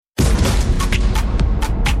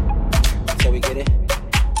Shall we get it?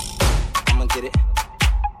 I'ma get it.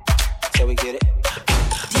 Shall we get it?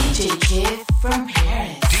 DJ Kid from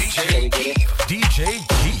Paris. DJ Keith. DJ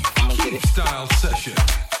Keith. I'ma get it. Style session.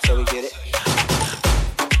 Shall we get it?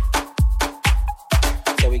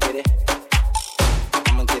 Shall we get it?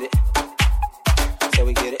 I'ma get it. Shall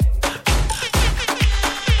we get it?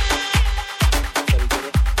 Shall we get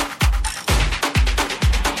it?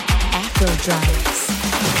 Afro Drives.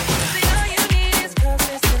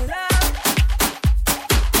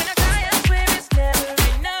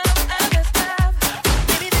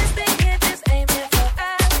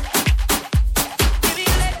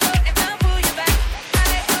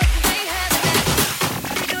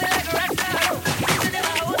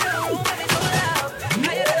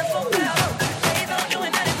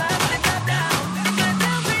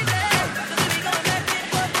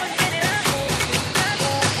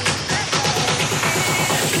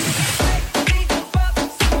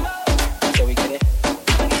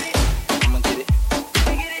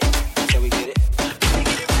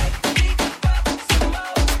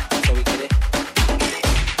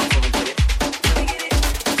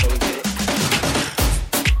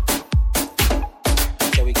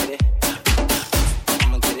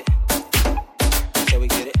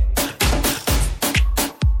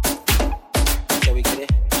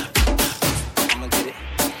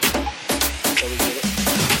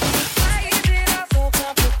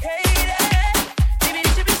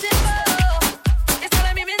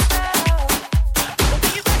 we get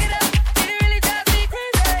it?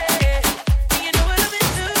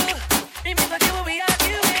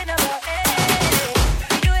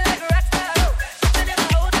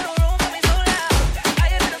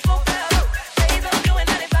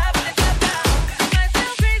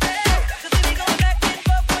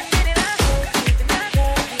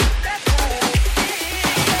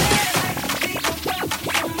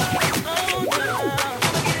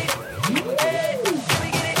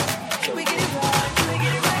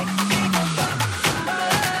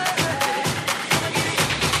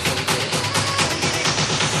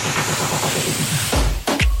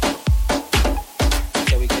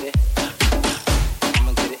 get it.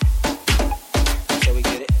 Shall we get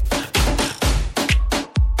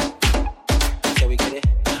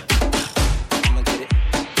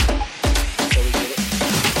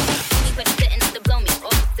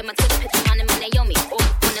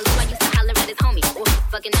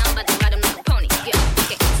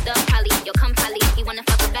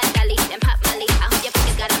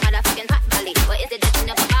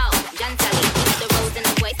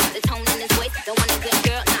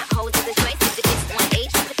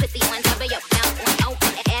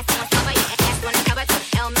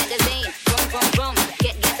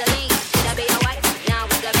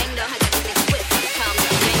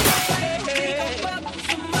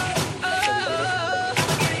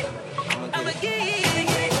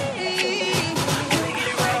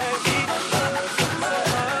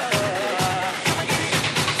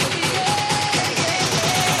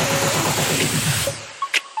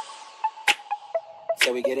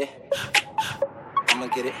Shall we get it? I'ma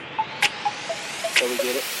get it. Shall we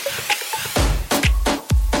get it?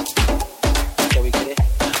 Shall we get it?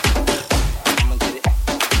 I'ma get it.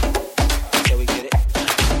 Shall we get it?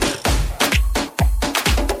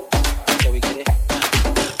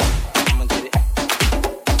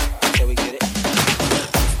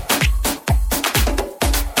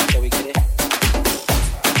 Shall we get it?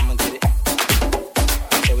 I'ma get it.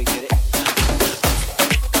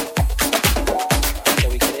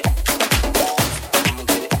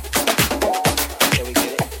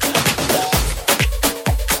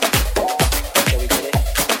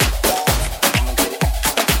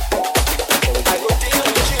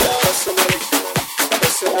 Shall we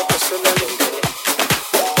get it?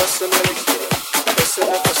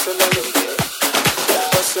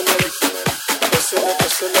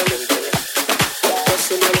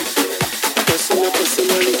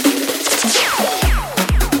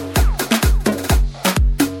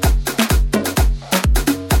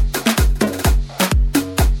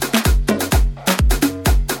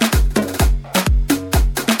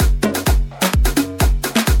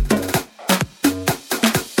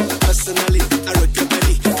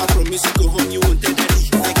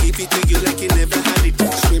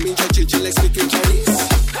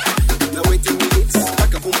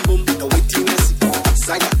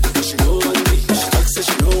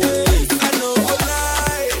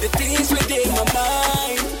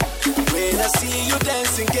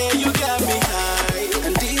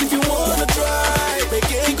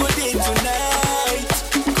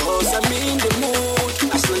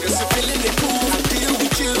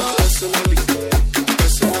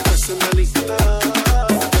 Personally,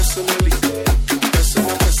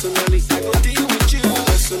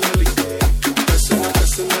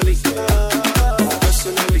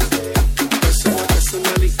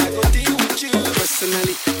 go deal with you.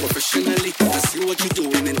 Personally, professionally, I see what you're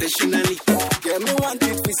doing intentionally. Get me want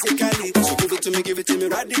it physically, so give it to me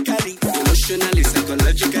radically. Emotionally,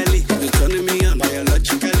 psychologically, you're turning me on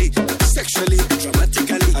biologically, sexually,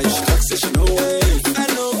 dramatically. And she talks, she know it. I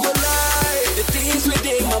know go lie, the things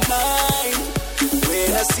within my mind. When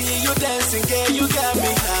I see you dancing, girl, you got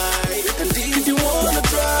me high. And if you wanna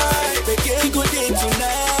try, we can go day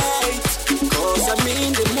tonight. Cause I'm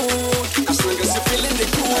in the mood. As long as you're feeling the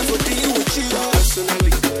cool, I go deal with you.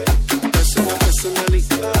 Personally, personally,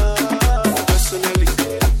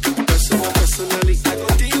 personally, I go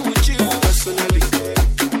deal with you. Personally,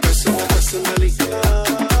 personally,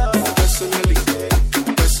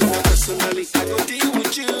 personally, I go deal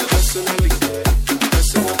with you. Personally,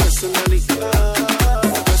 personally,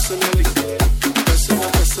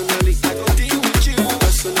 personally, I go deal with you.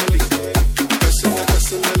 Personally, personally,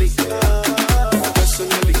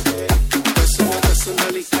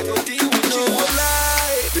 personally, I go deal with you. No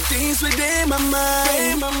lie, the things within my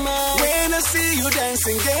mind. When I see you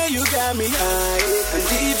dancing, girl, you got me high. And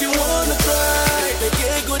if you wanna try, we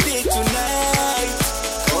can go day tonight.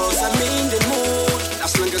 Cause I'm in the mood.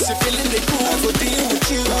 As long as you're feeling the cool, I go deal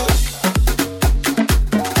with you.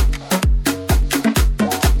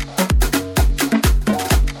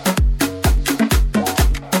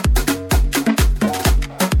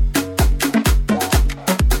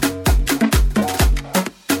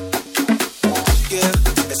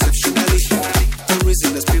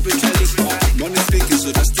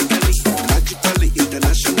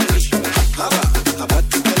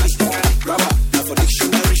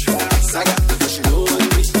 Saga, she know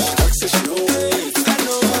me. She talks, she know me.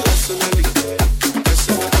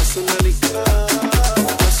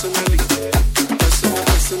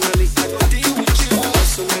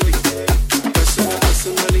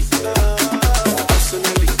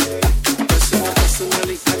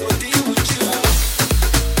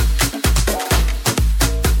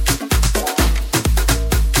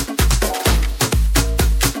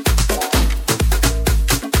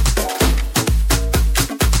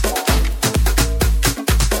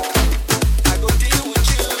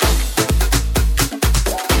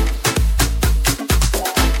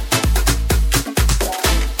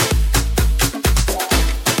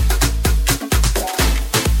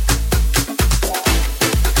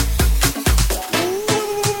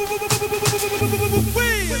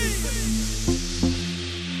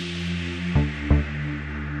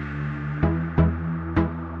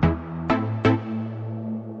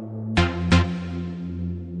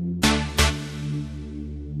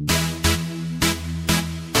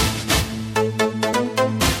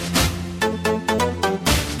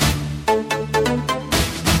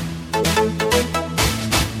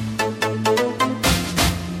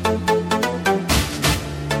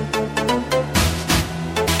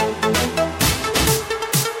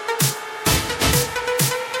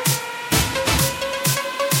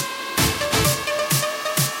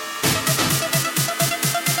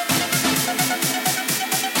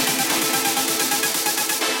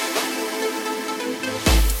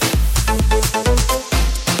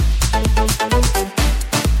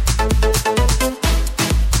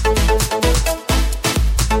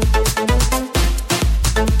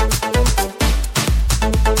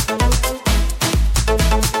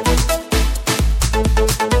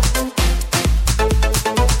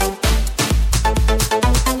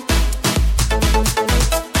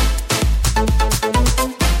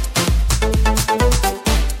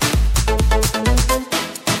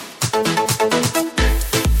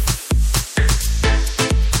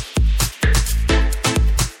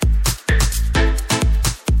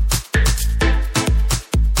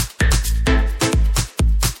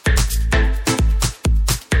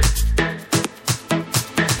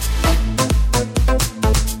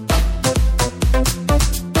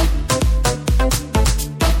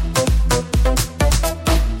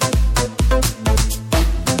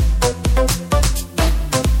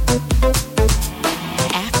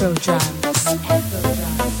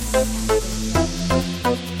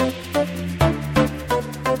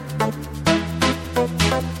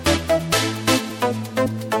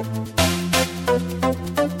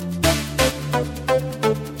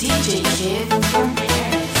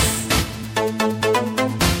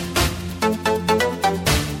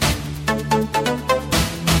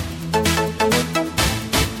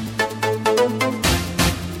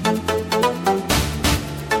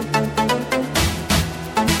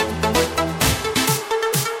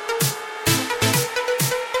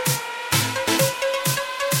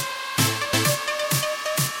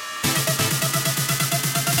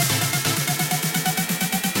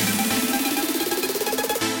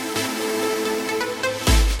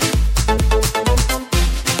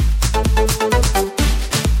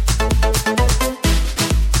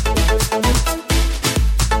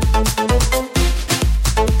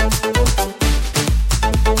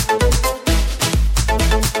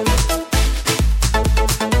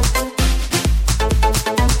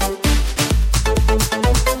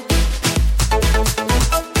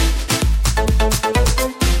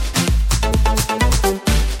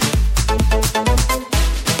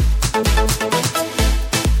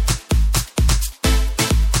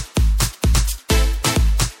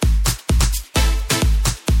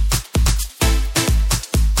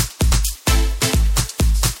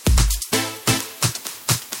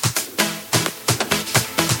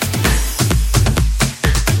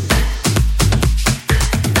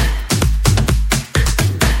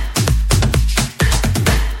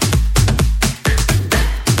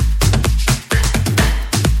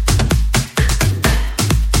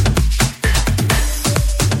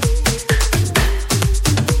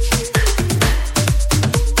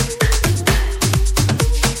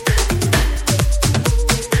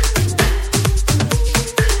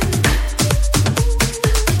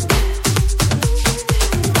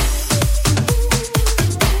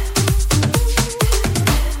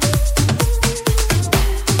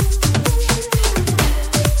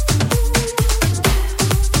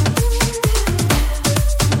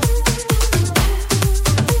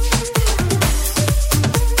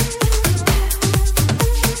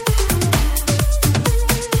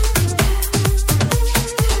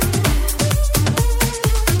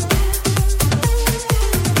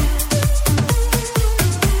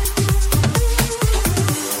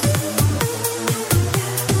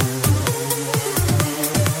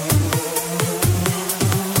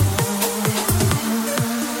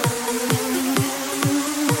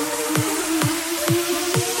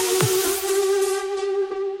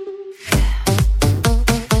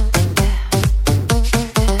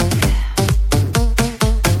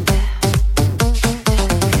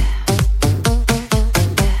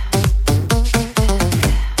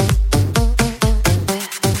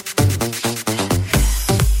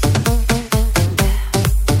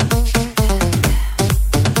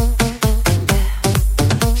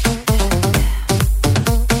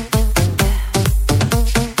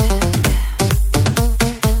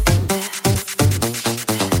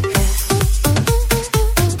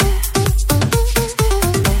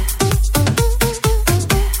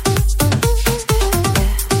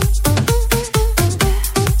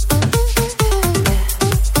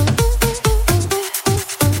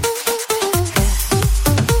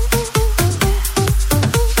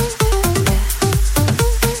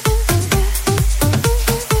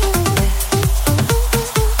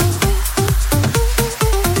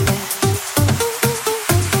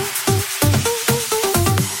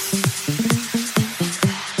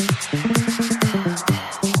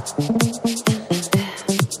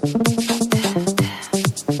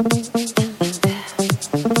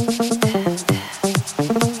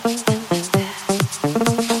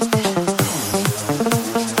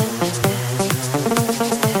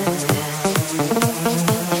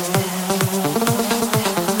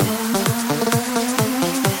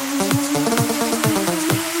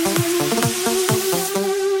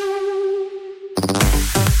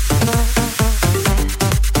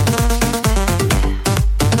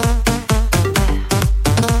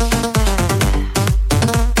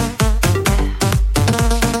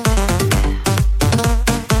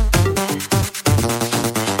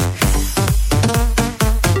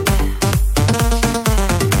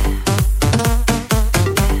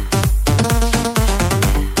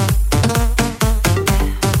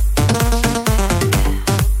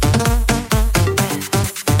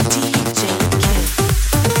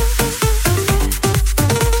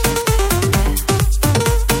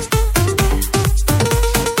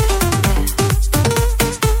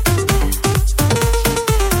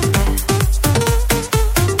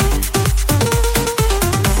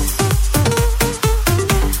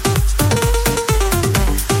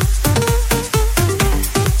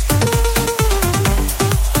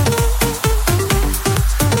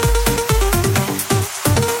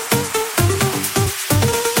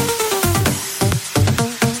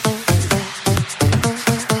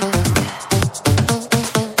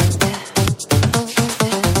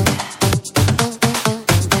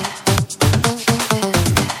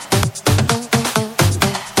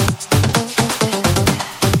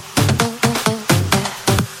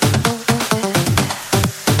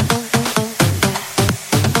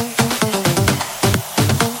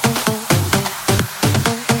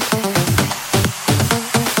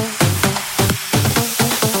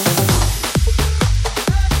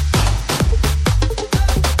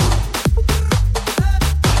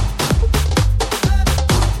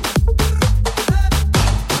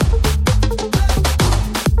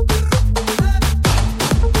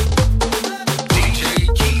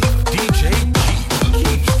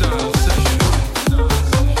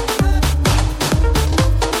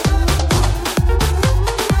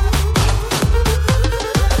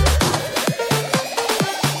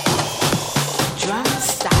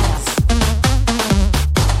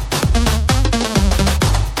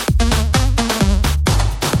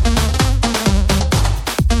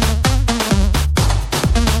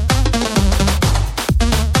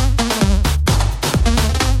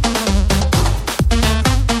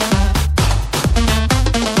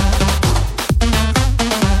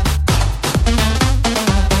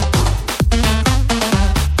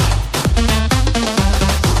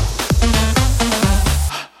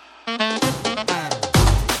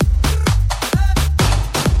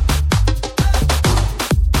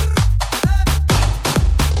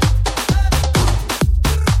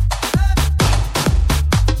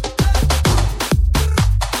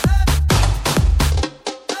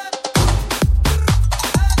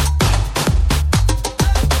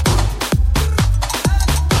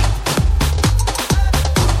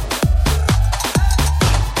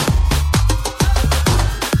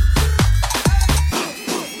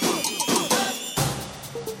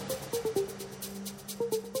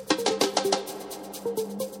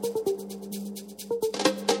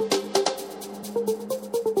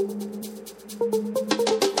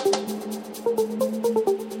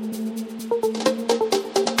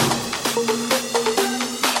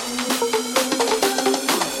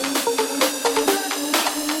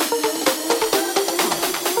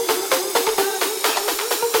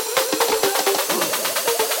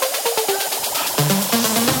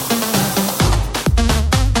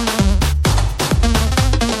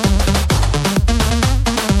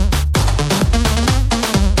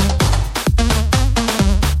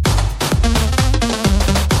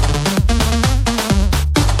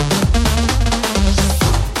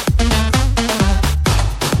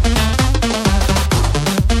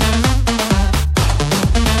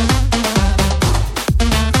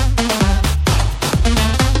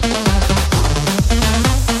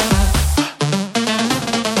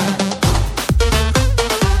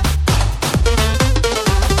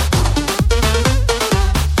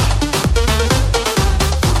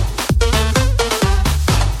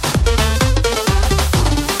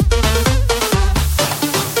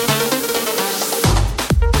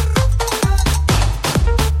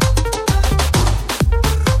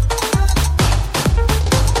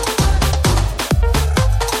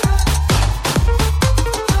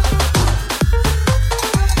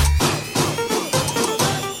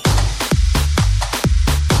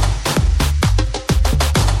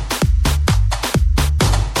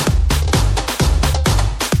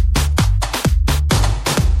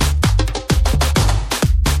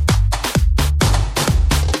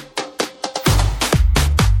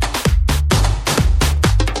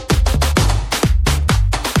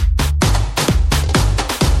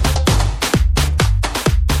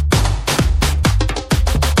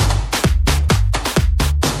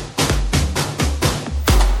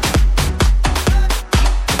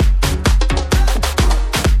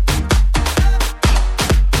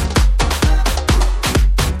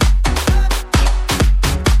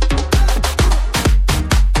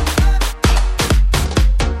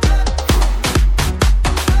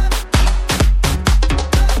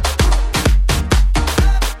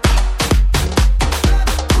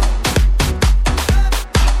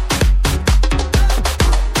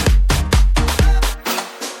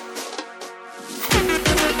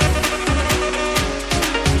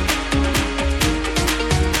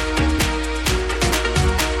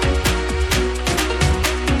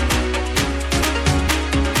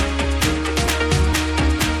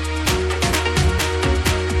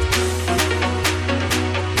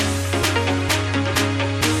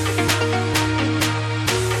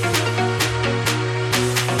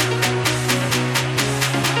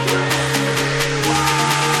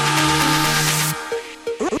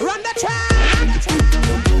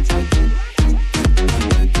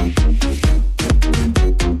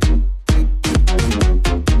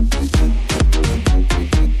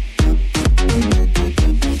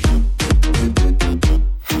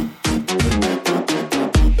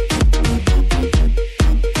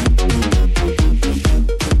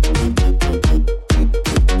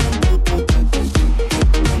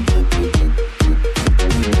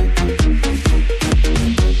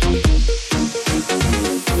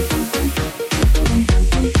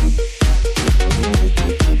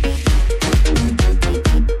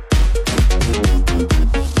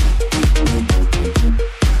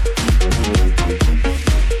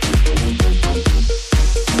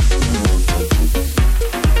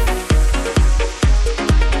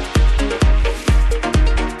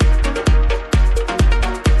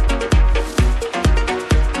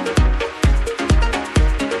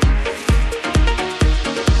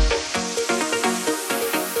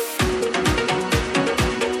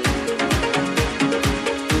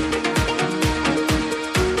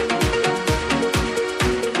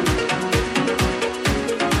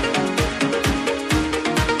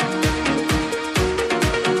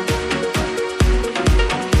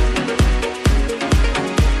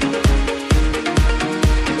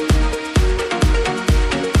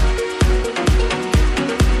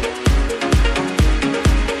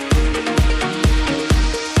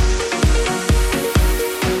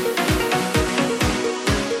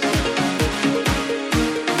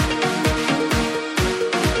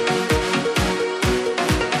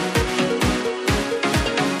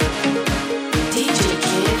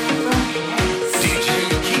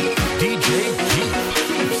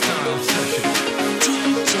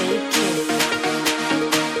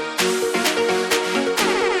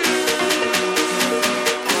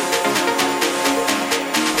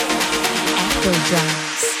 Afro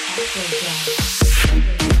drums. Afro drums.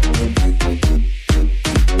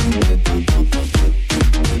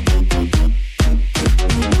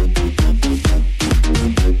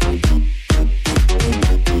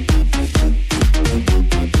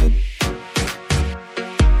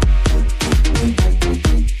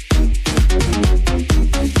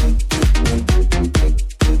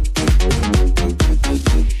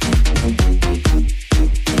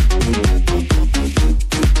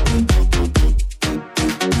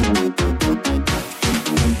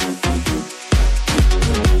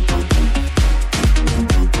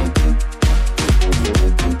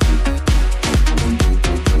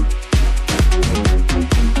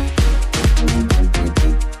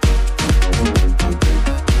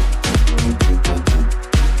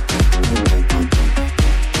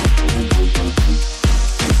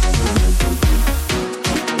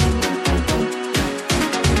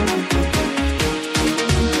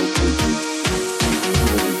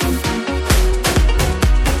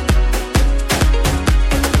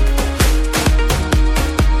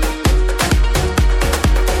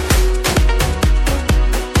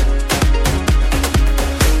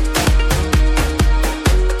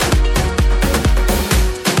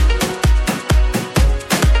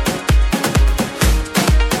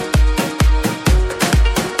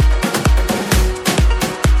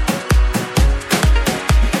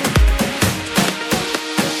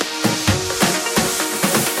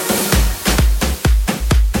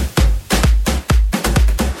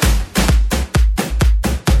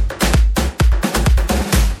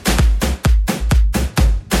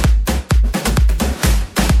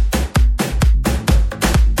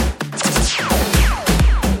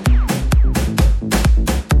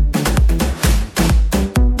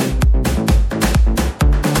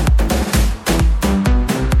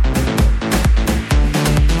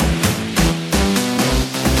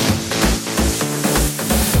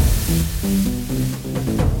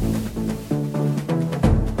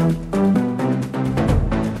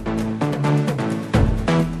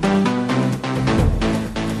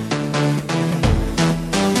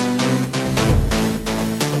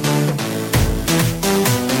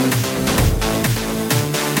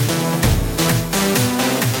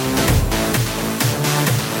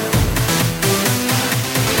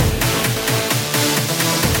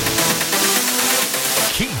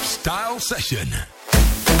 Session.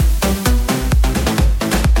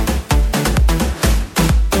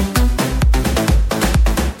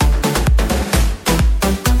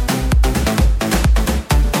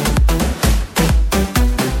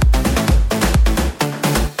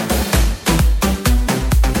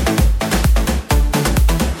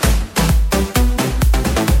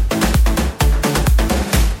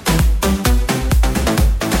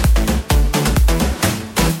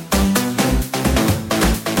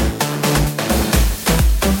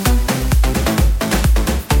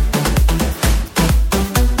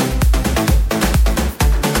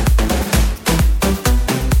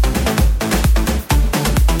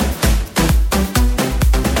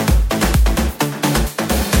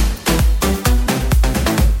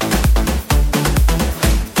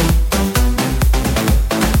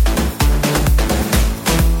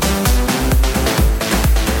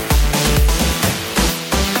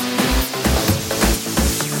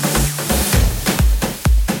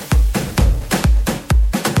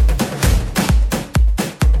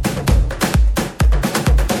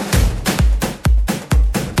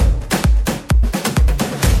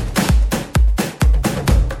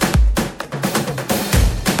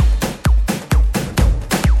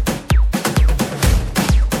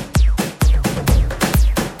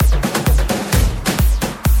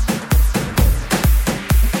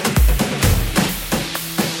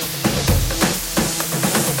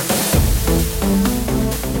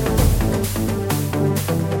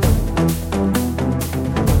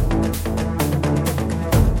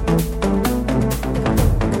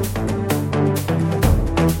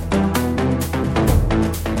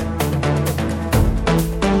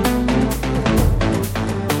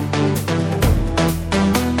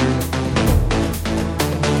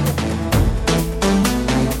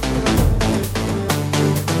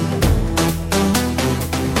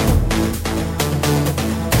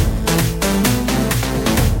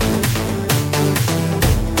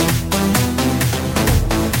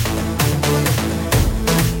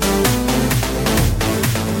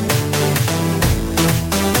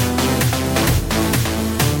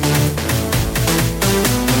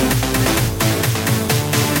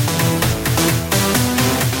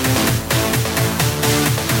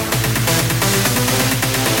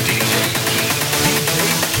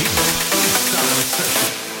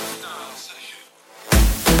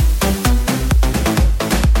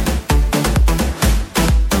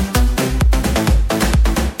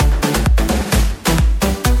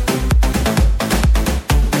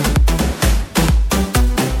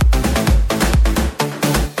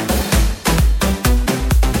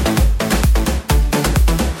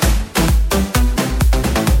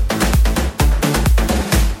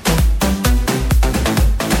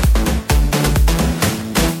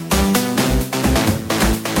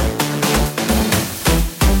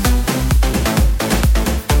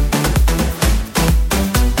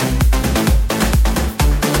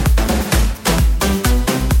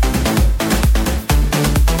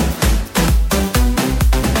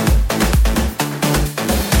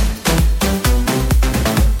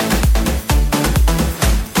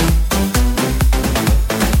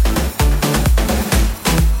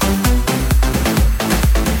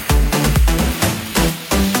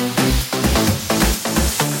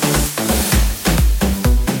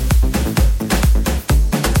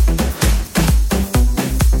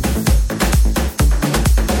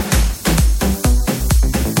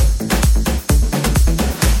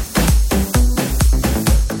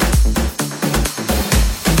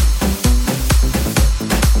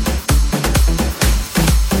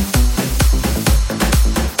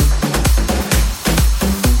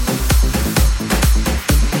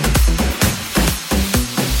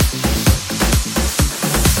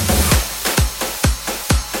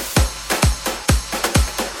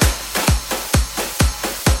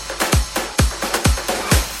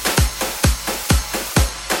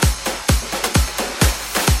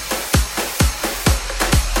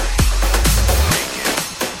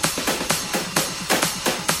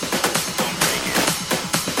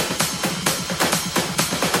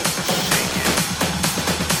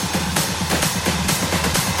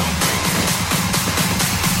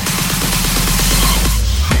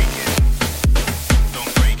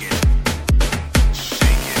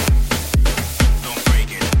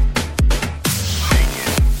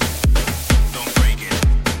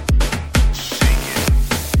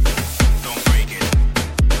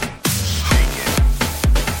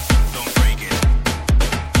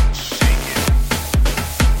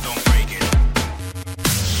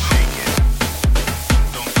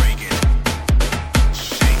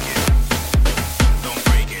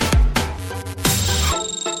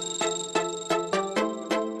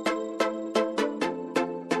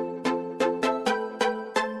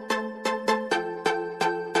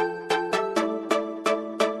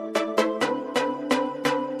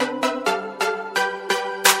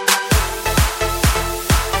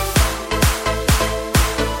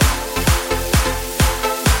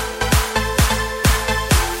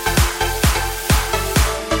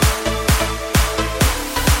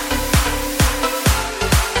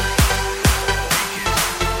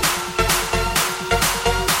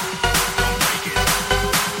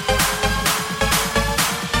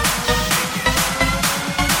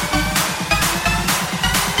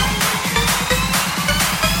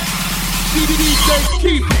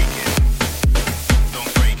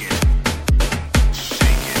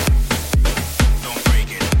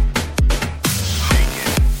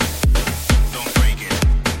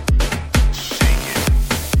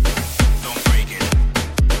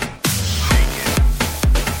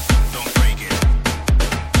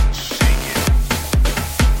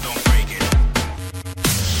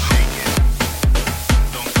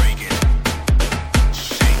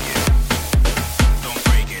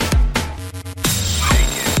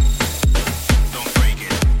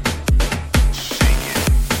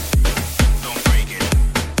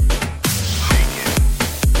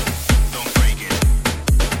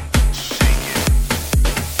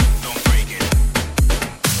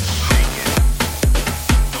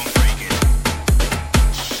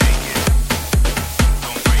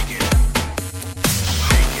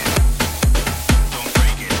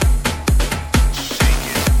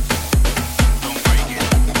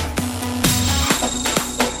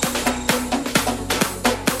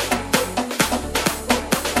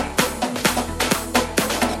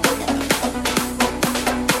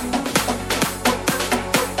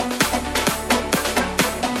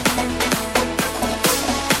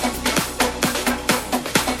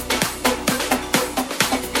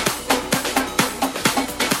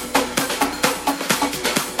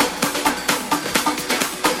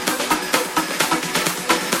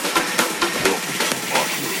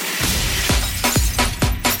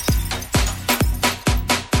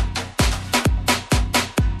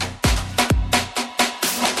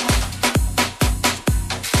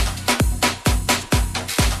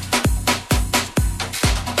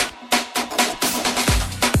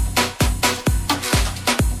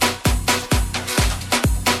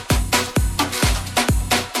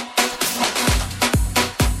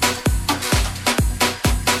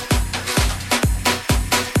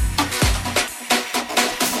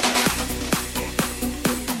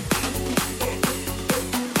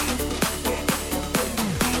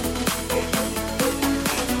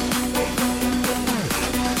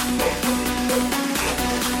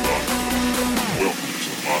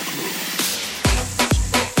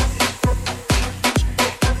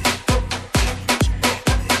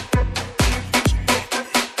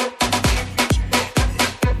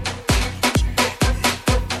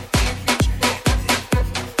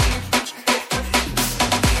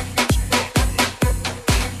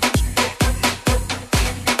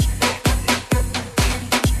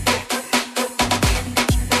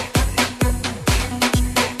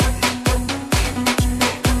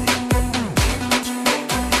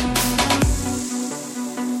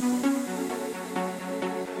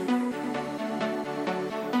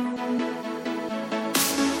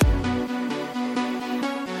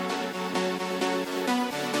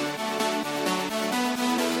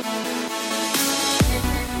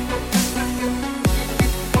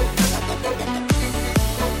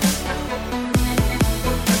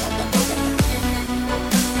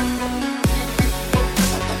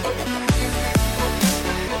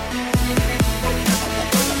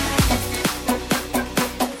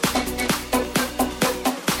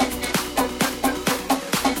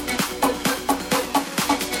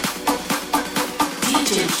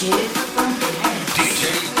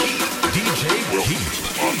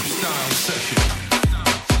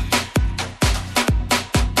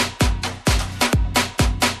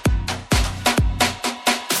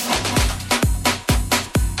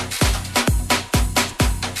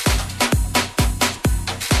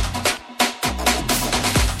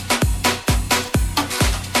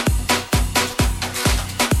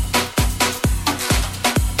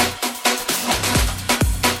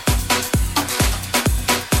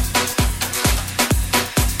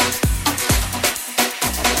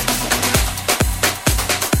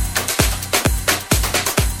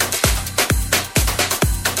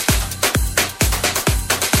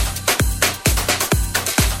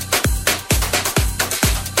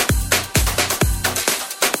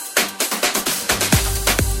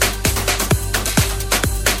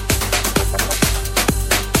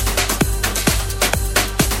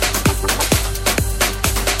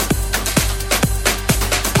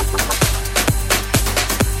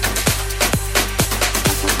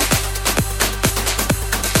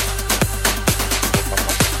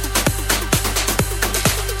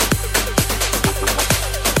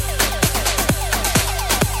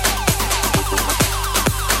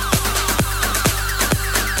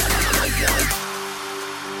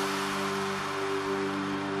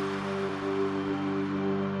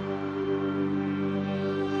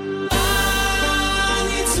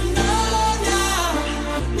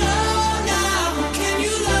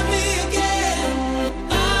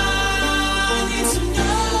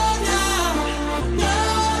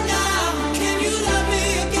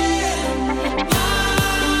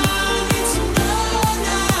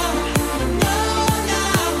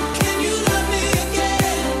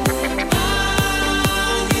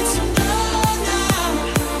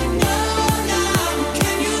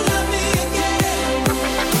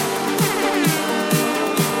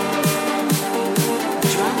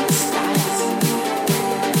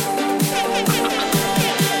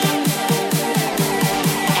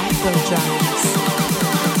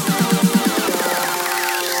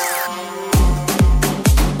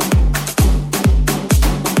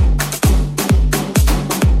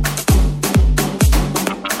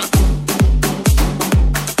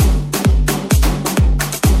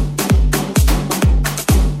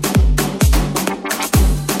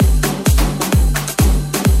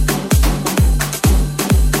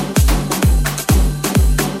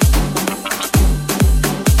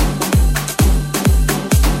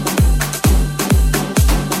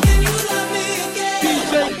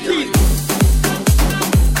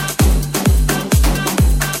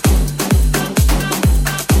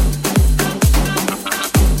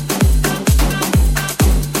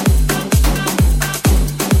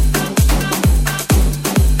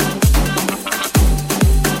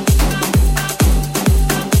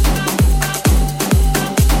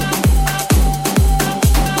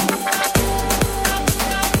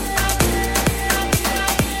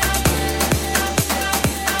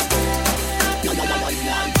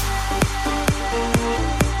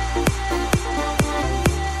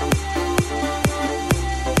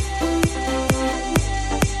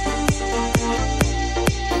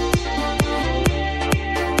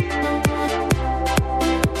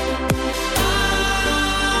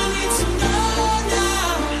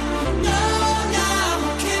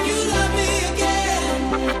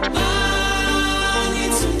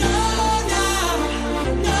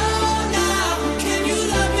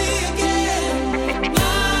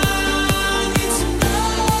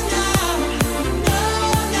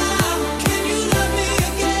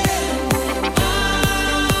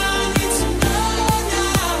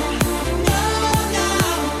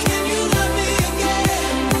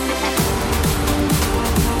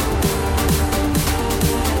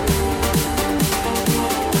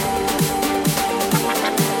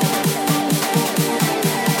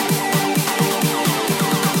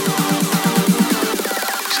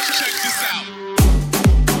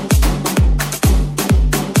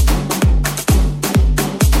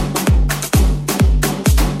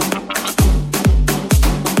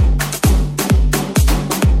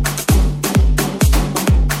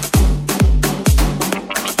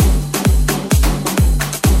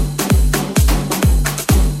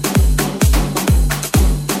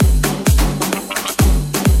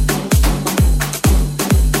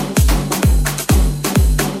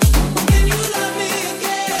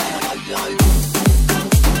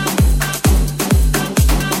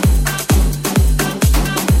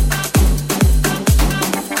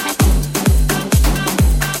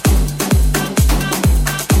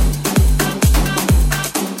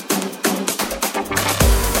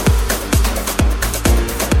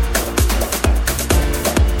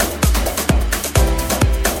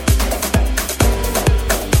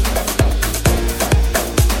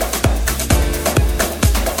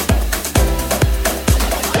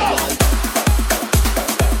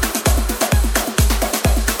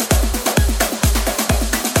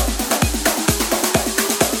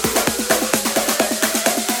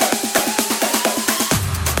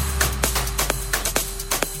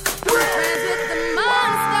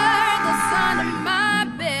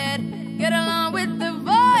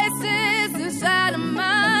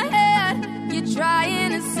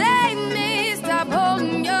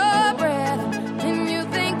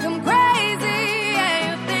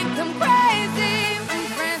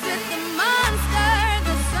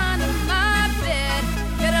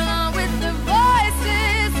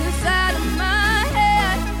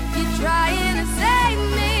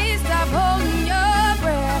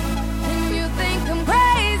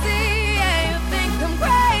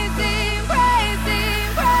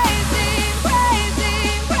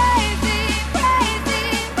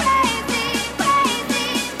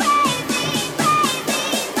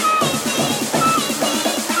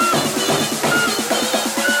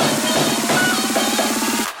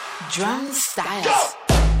 Drum styles.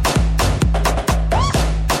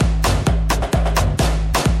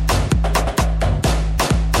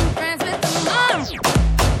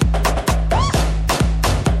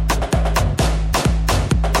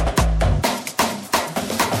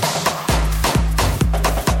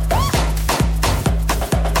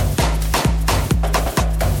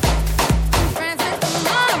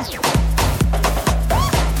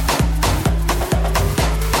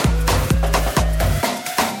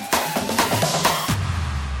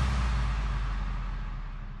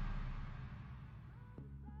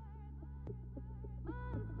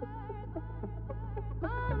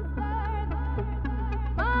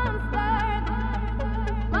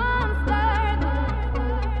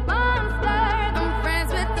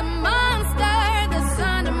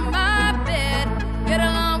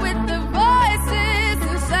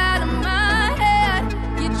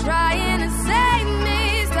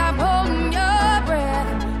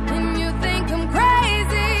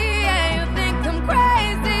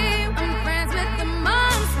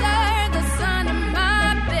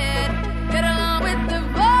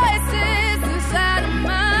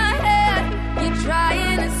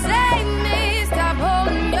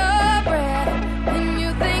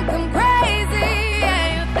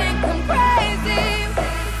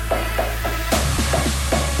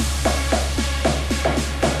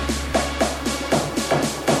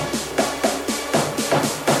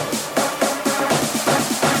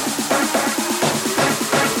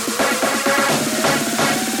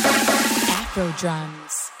 Afro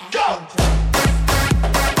drums. Afro drums.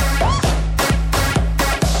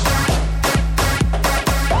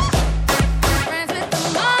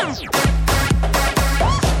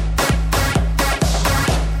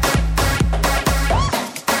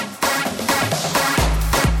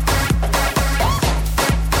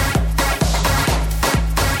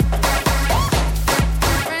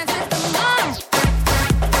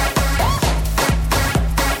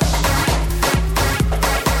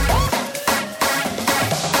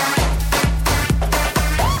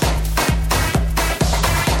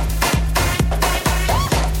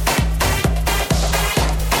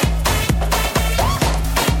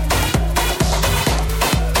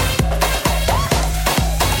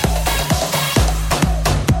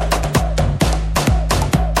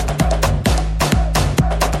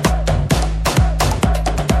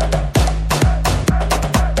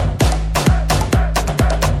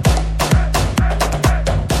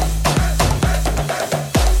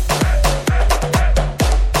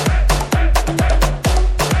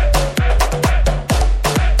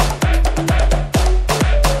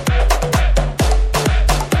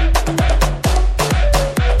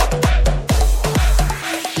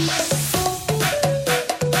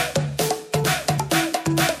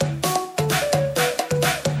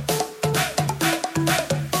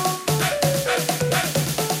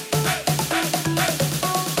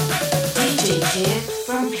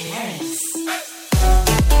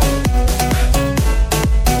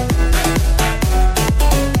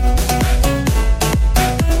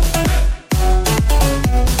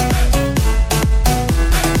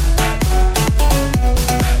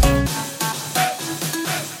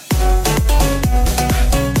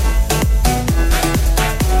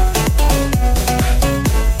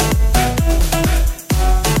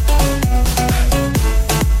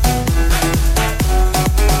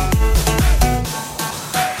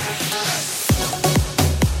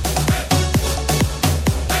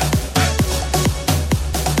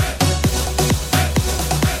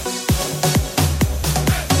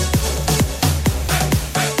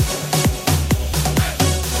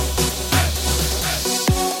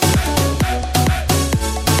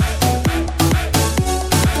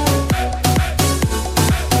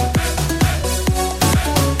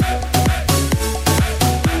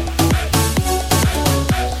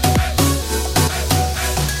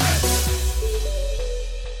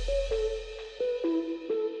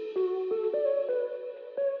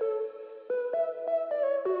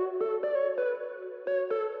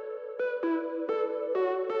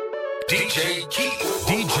 DJ Keith.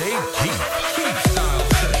 DJ Keith. Keith style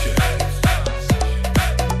session.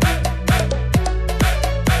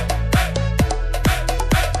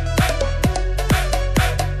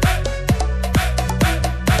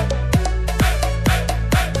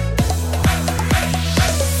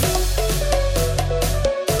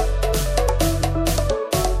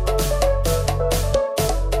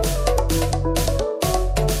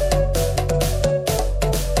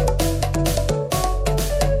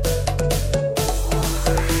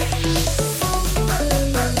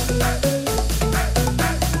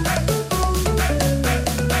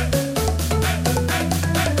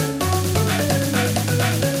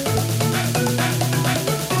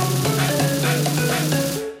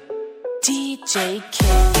 DJ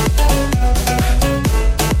Kid.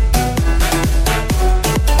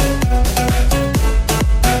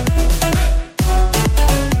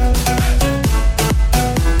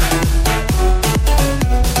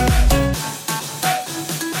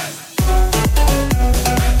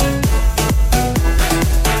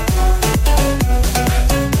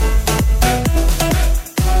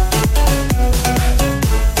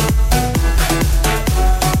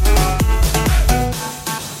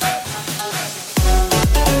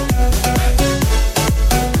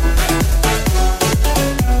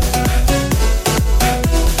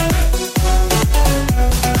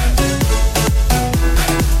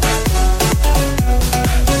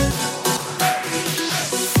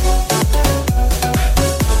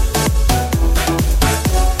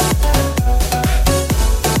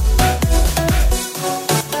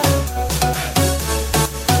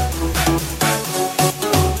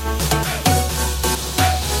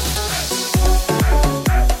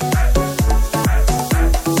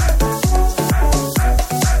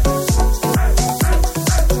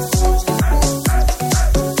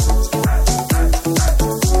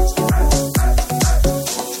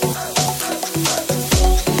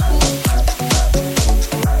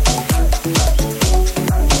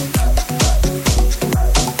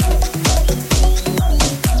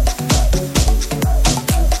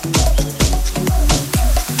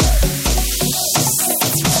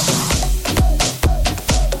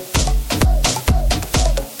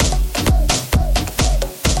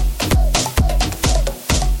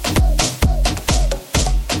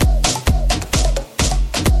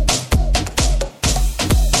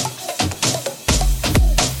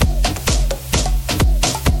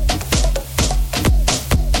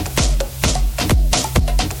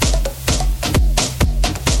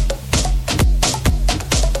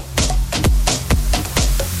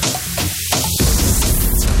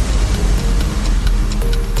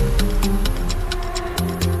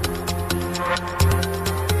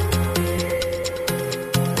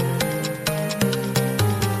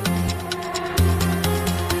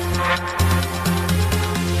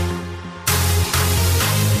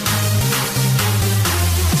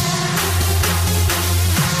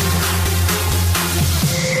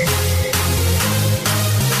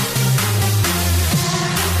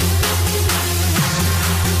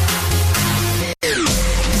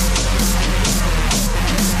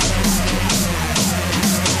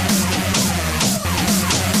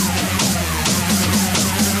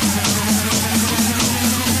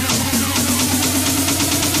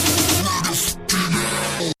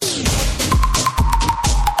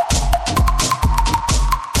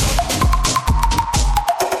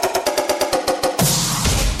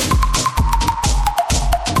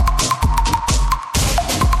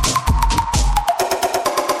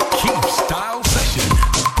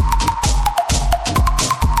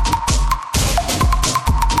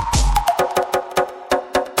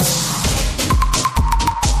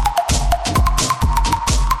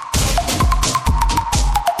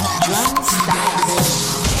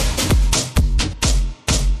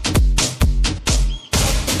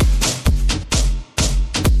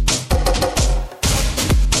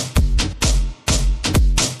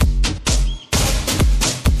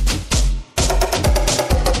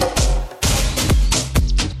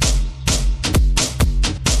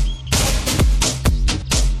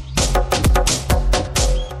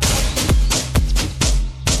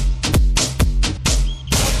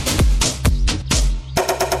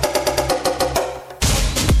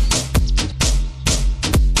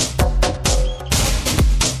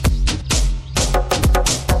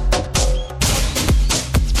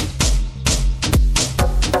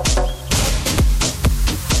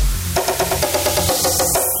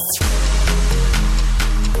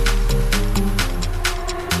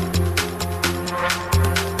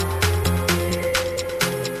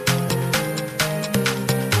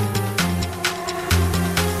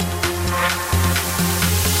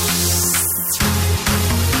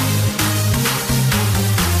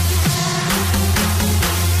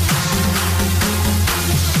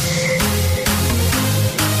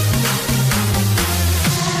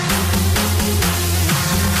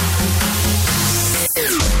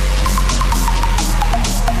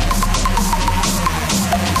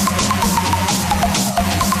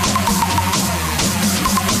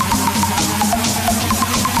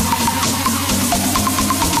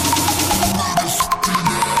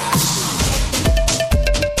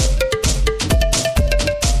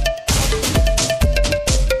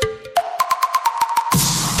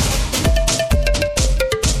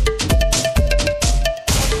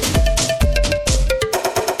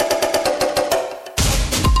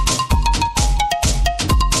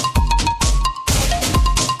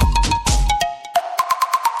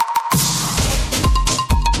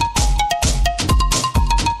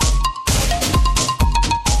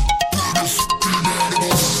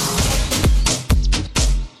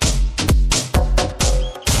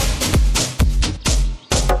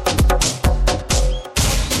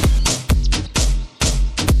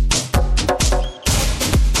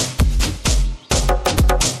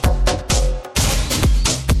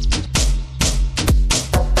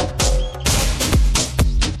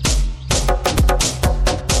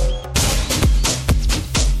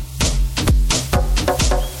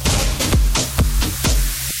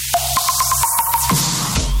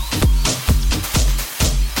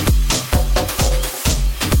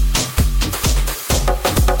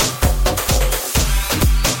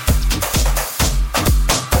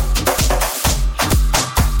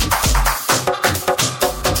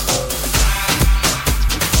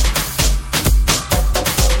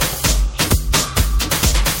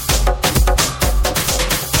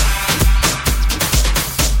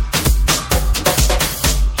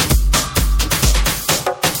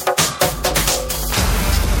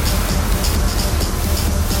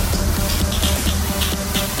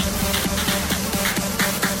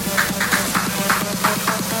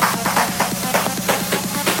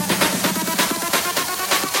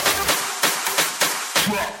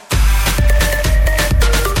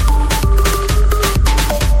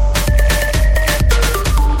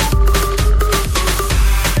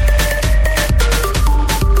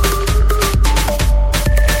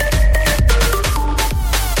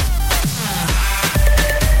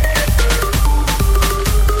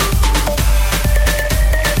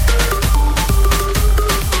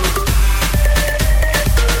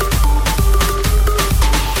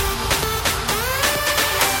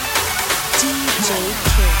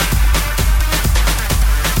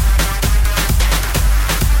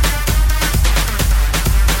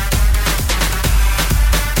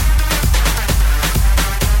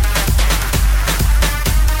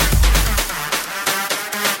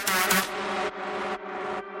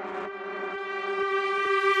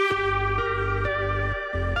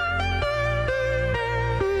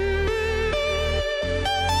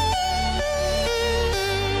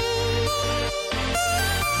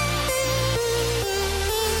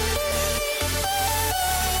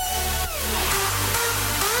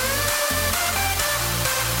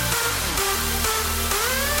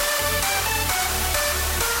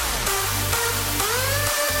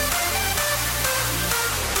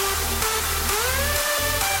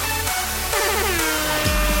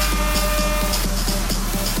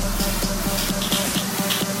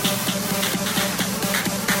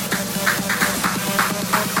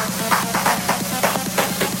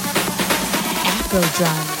 Afro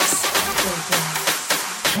drums.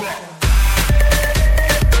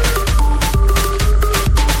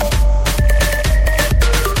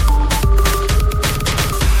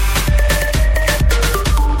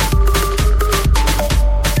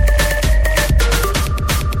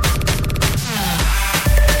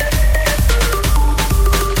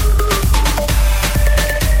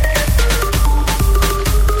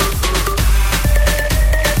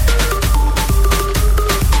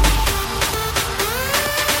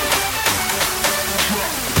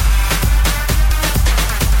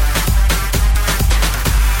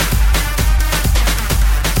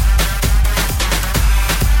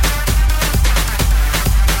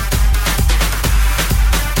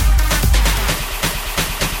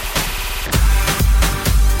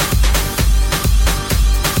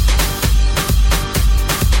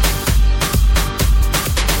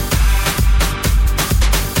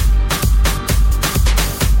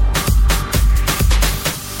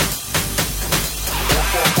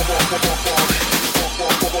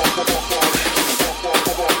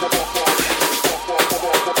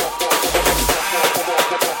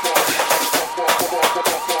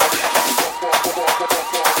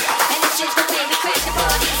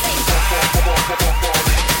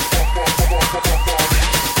 this is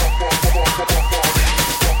the way we crash the party.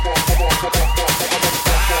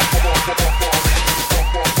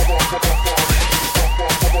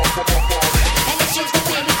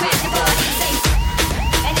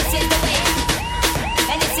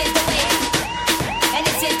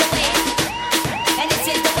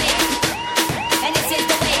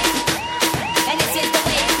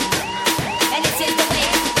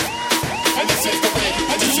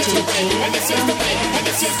 And this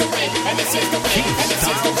is the way we crash the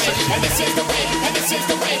party. And this is the way. And this is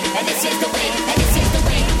the way. And this is the way. And this is the way. And this is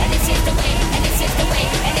the way. And this is the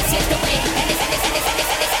way. And this is the way. And this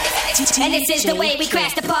is the way. And this is the way we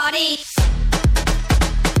crash the party.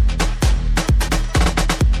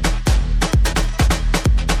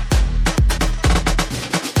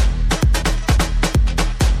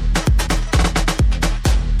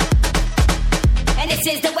 And this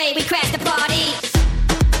is the way we crash the party.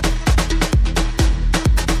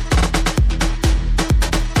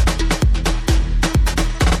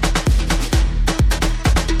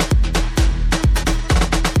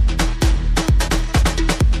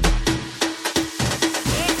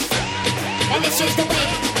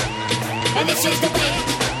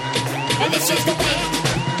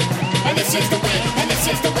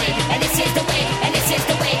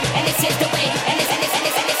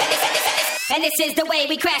 And this is the way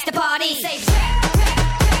we crash the party.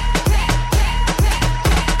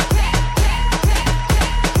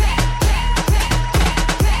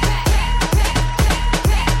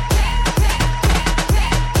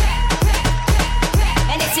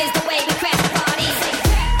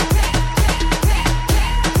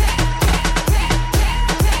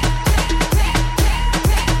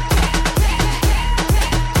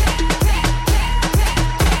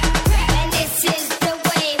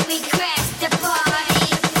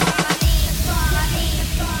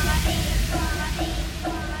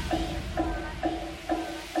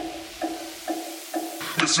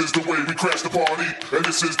 This is the way we crash the party, and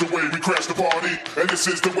this is the way we crash the party, and this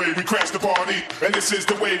is the way we crash the party, and this is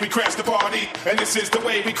the way we crash the party, and this is the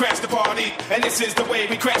way we crash the party, And this is the way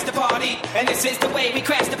we crash the party. And this is the way we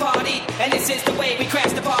crash the party. And this is the way we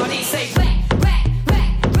crash the party. Say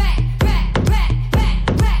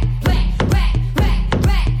And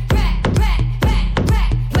this is the way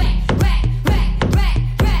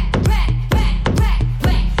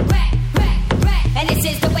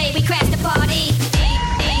we crash the party. And this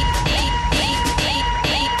is the way we crash the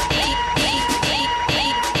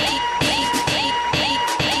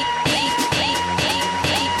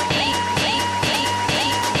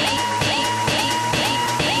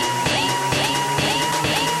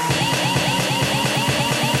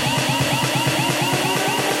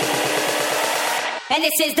And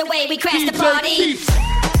this is the way we crash the party. And this is the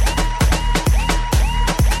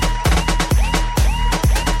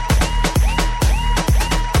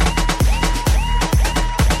way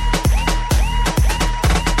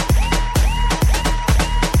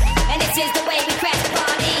we crash the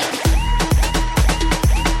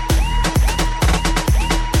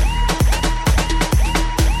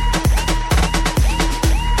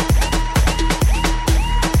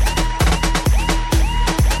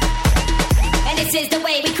And this is the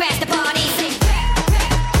way we crash the party.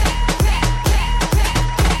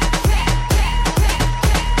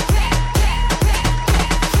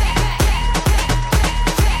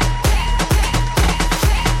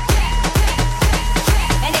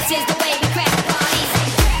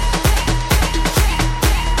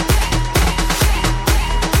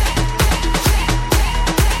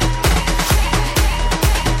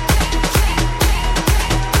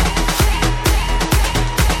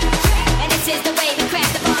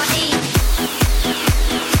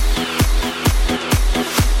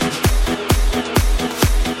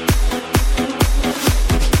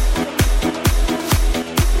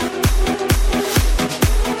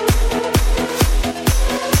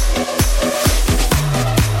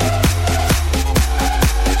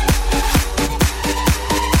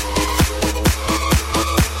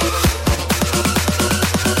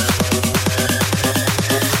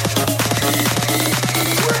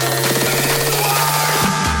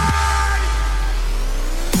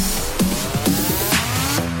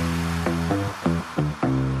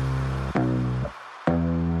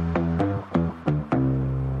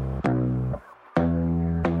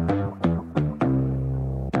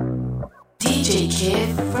 DJ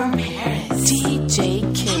Kid from Paris. DJ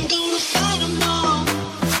I'm Kid. gonna fight 'em all.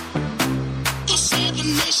 The seven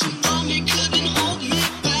nation army couldn't hold me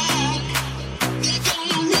back. They're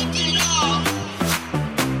gonna rip it off,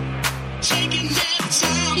 taking their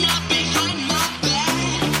time right behind my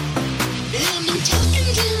back. And I'm talking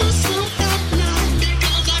to myself at night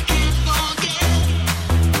because I can't forget.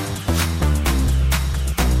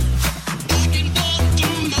 Back and forth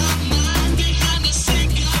through my mind behind the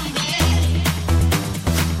cigarette.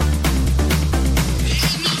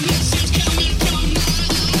 And the message coming from my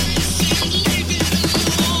eyes says leave it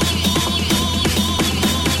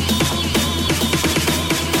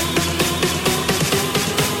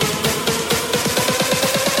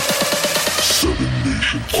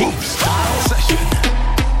Keep style session.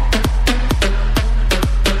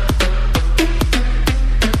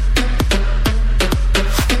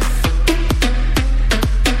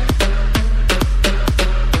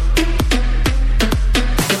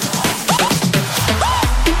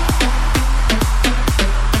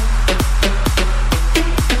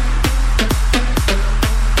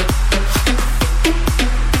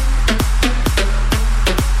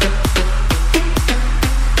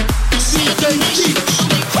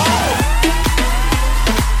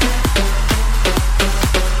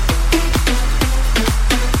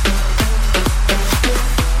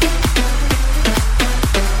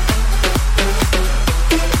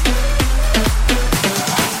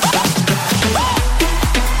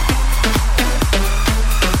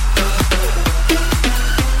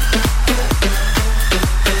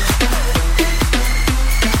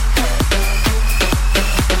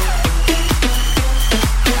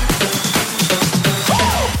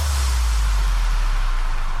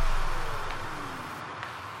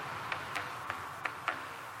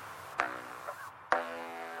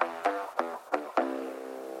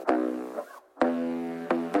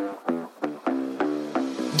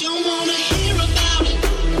 Don't wanna hear about it.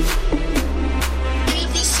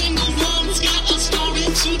 Every single one's got a story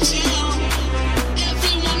to tell.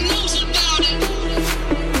 Everyone knows about it.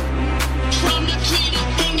 From the Queen of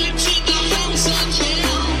England to the House of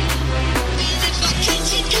Hell. And if I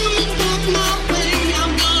catch it coming back my way,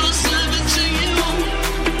 I'm gonna serve it to you.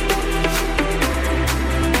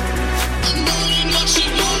 I'm not in what you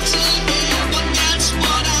want to hear, but that's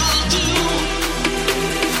what I'll do.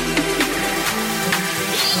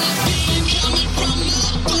 Coming from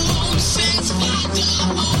my bones since I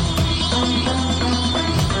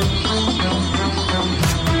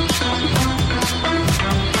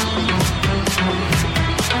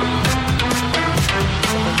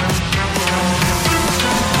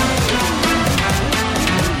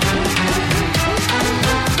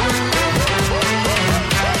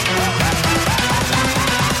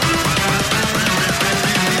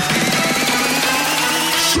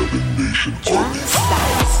Drum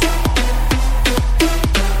styles.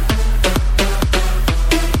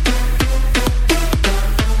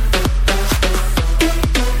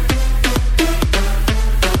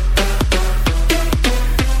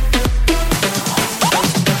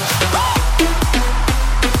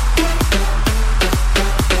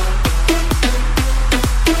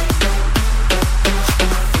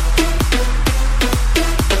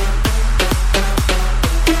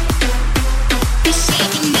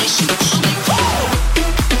 seven nation army.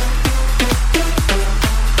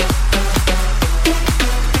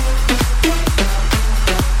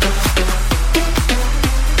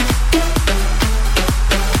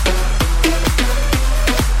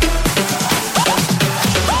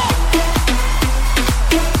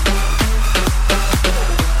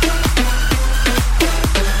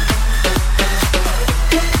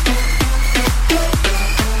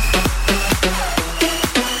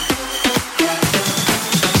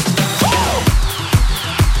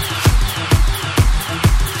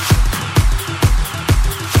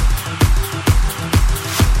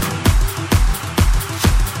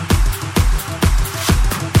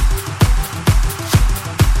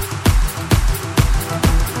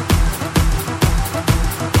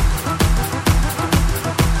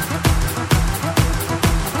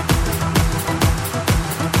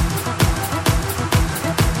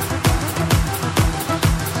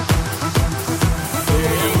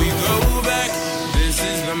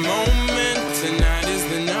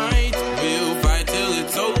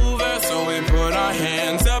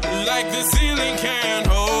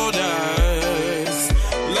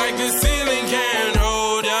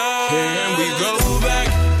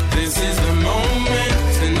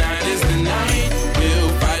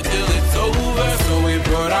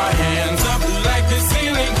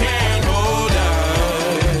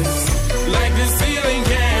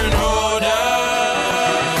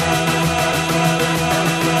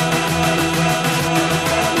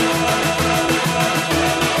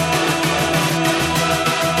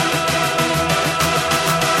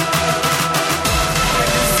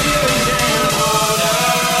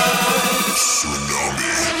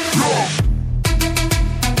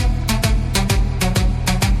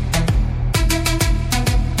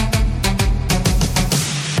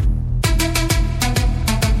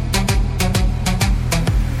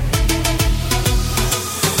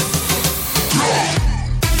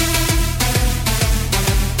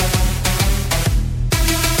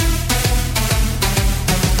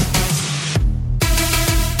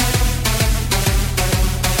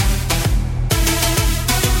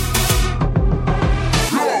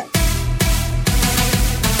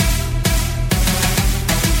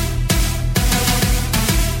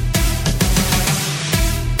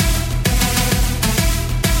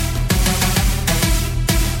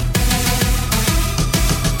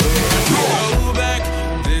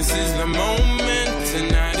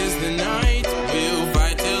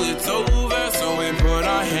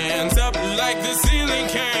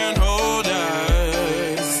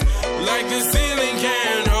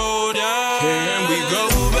 go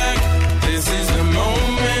back. This is the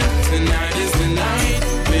moment. Tonight is the night.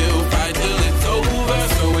 We'll fight till it's over.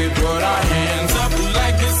 So we brought our hands up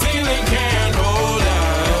like the ceiling can't hold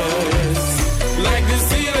us. Like the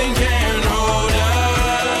ceiling can't hold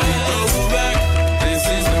us. Go back. This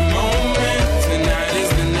is the moment. Tonight is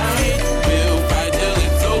the night. We'll fight till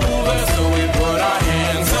it's over. So we brought our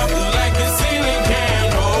hands up like the ceiling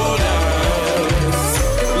can't hold us.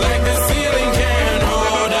 Like the ceiling can't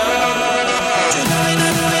hold us.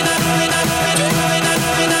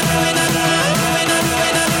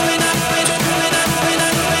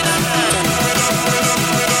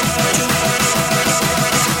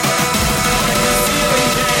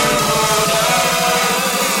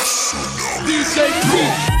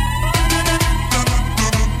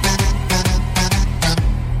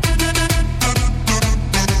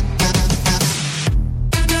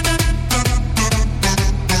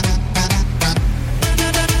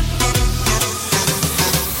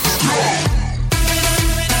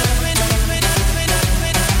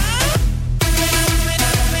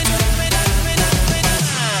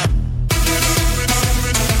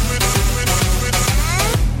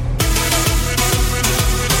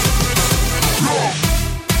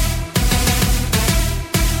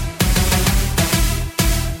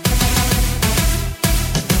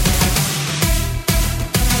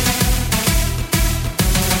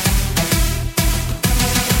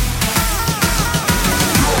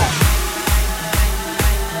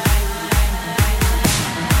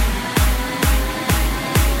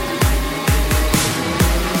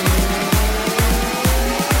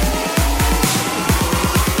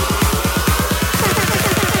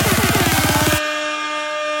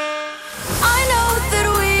 I know that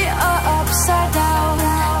we are upside down,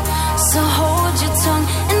 so hold your tongue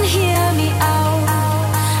and hear me out.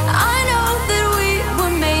 I know that we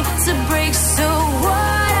were made to break, so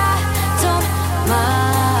what? I don't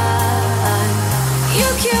mind. You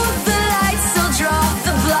cue the lights, so draw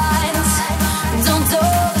the blinds. Don't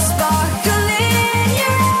dull the sparkle in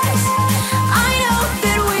your eyes. I know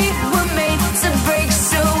that we were made to break,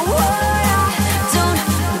 so what? I don't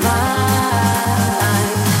mind.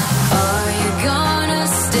 Are you gonna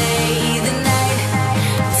stay the night?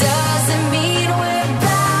 Doesn't mean we're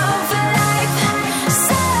bound for life.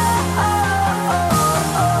 So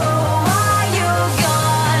are you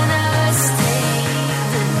gonna stay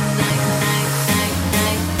the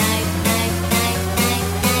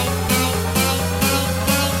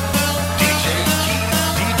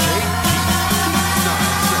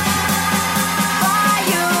Are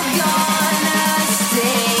you gonna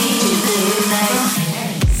stay the night?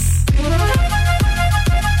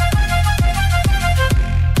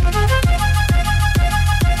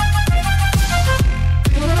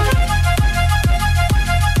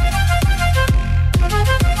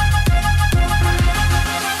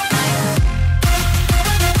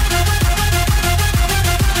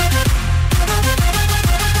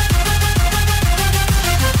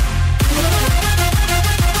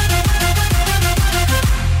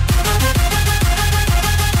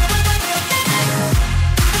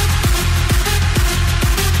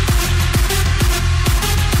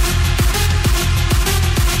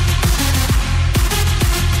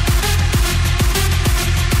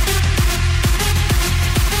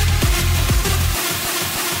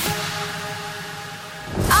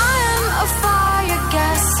 I am a fire,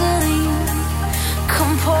 gasoline.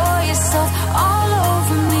 Come pour yourself all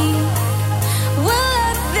over me. We'll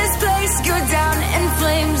let this place go down in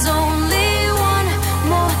flames only one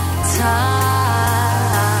more time.